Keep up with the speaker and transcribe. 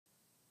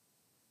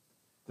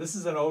This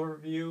is an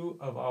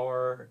overview of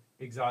our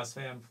exhaust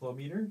fan flow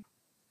meter.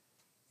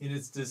 It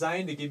is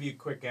designed to give you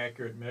quick,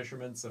 accurate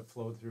measurements of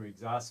flow through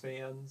exhaust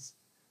fans.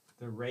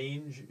 The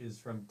range is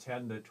from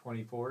 10 to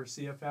 24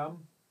 CFM.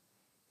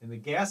 And the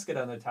gasket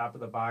on the top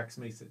of the box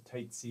makes a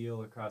tight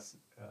seal across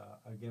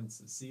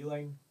against the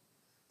ceiling.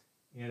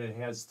 And it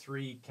has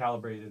 3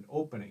 calibrated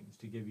openings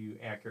to give you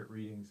accurate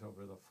readings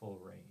over the full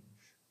range.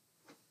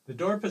 The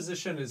door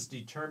position is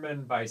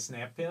determined by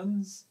snap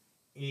pins,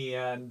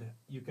 and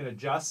you can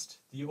adjust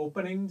the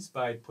openings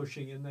by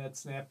pushing in that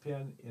snap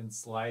pin and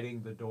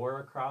sliding the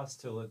door across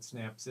till it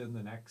snaps in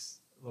the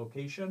next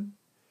location.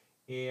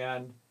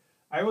 And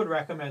I would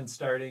recommend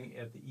starting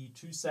at the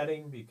E2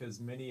 setting because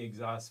many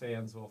exhaust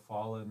fans will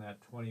fall in that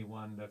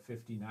 21 to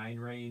 59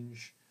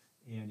 range,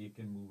 and you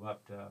can move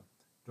up to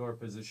door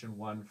position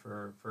 1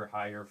 for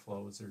higher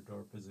flows, or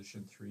door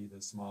position 3, the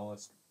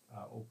smallest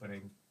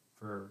opening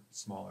for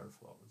smaller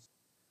flows.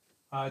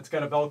 It's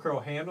got a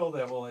Velcro handle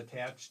that will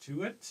attach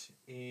to it,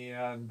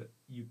 and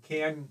you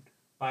can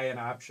buy an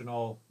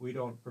optional. We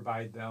don't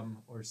provide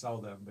them or sell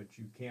them, but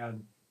you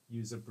can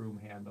use a broom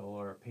handle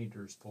or a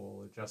painter's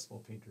pole,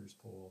 adjustable painter's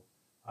pole,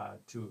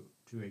 to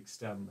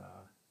extend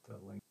the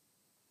length.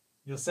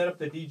 You'll set up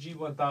the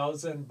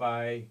DG1000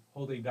 by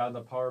holding down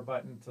the power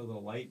button till the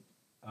light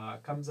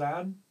comes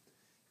on,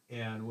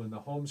 and when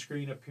the home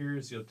screen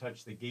appears, you'll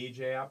touch the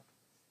gauge app,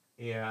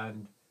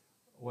 and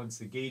once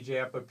the gauge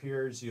app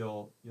appears,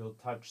 you'll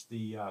touch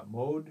the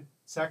mode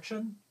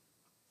section,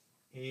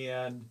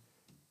 and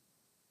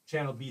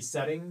channel B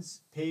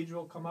settings page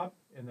will come up.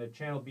 In the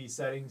channel B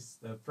settings,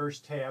 the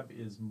first tab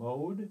is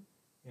mode,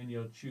 and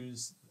you'll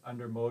choose,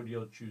 under mode,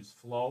 you'll choose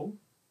flow.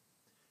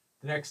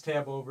 The next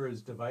tab over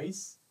is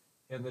device,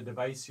 and the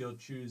device you'll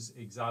choose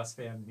exhaust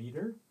fan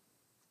meter.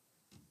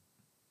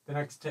 The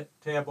next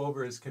tab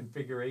over is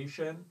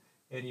configuration,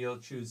 and you'll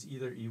choose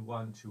either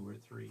E1, 2, or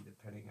 3,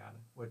 depending on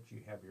what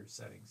you have your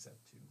settings set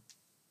to.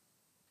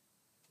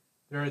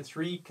 There are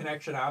 3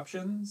 connection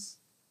options.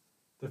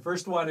 The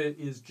first one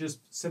is just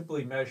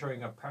simply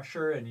measuring a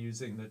pressure and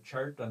using the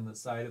chart on the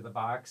side of the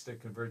box to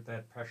convert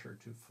that pressure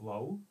to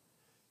flow.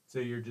 So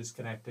you're just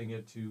connecting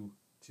it to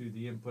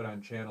the input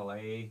on channel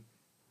A,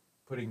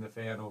 putting the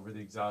fan over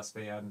the exhaust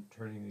fan,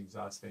 turning the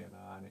exhaust fan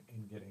on,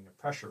 and getting a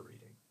pressure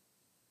reading.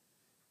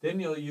 Then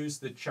you'll use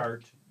the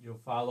chart. You'll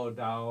follow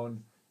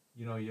down,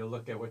 you'll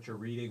look at what your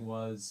reading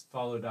was,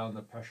 follow down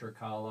the pressure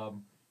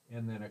column,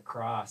 and then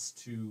across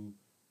to,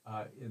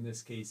 in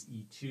this case,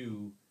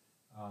 E2.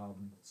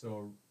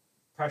 So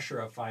pressure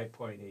of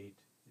 5.8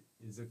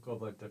 is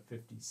equivalent to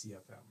 50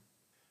 CFM.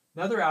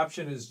 Another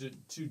option is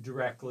to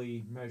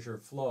directly measure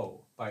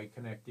flow by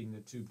connecting the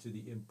tube to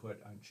the input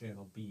on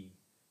channel B.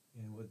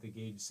 And with the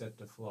gauge set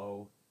to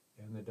flow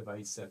and the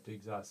device set to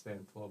exhaust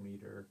fan flow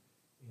meter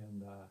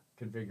and the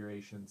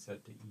configuration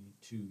set to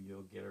E2,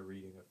 you'll get a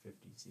reading of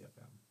 50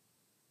 CFM.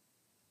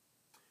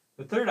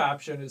 The third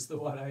option is the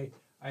one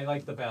I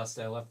like the best.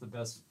 I left the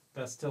best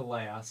till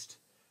last.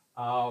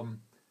 I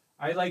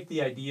like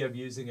the idea of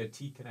using a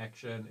T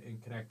connection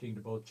and connecting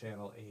to both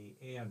channel A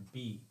and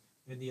B.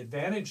 And the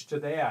advantage to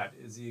that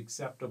is the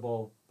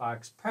acceptable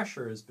box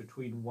pressure is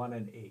between 1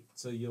 and 8.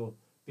 So you'll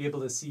be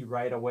able to see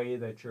right away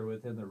that you're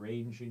within the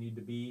range you need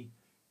to be,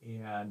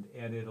 and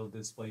it'll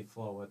display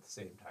flow at the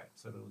same time.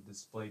 So it'll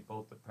display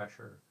both the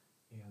pressure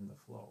and the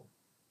flow.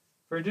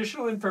 For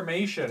additional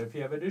information, if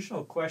you have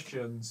additional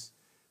questions,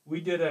 we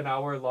did an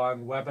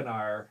hour-long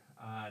webinar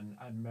on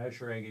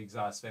measuring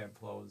exhaust fan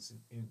flows,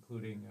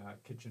 including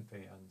kitchen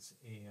fans,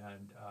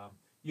 and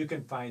you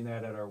can find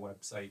that at our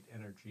website,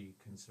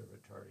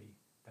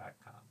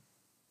 energyconservatory.com.